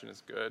satisfaction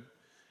is good.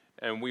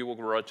 And we will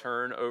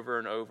return over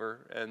and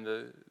over, and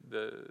the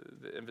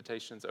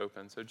invitation is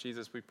open. So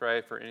Jesus, we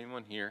pray for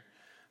anyone here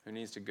who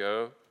needs to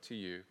go to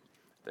you,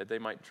 that they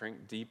might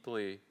drink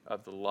deeply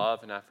of the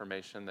love and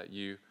affirmation that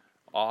you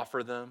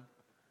offer them,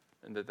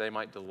 and that they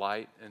might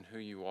delight in who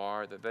you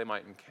are, that they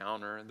might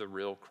encounter the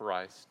real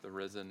Christ, the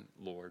risen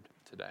Lord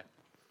today.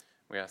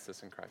 We ask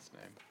this in Christ's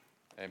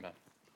name. Amen.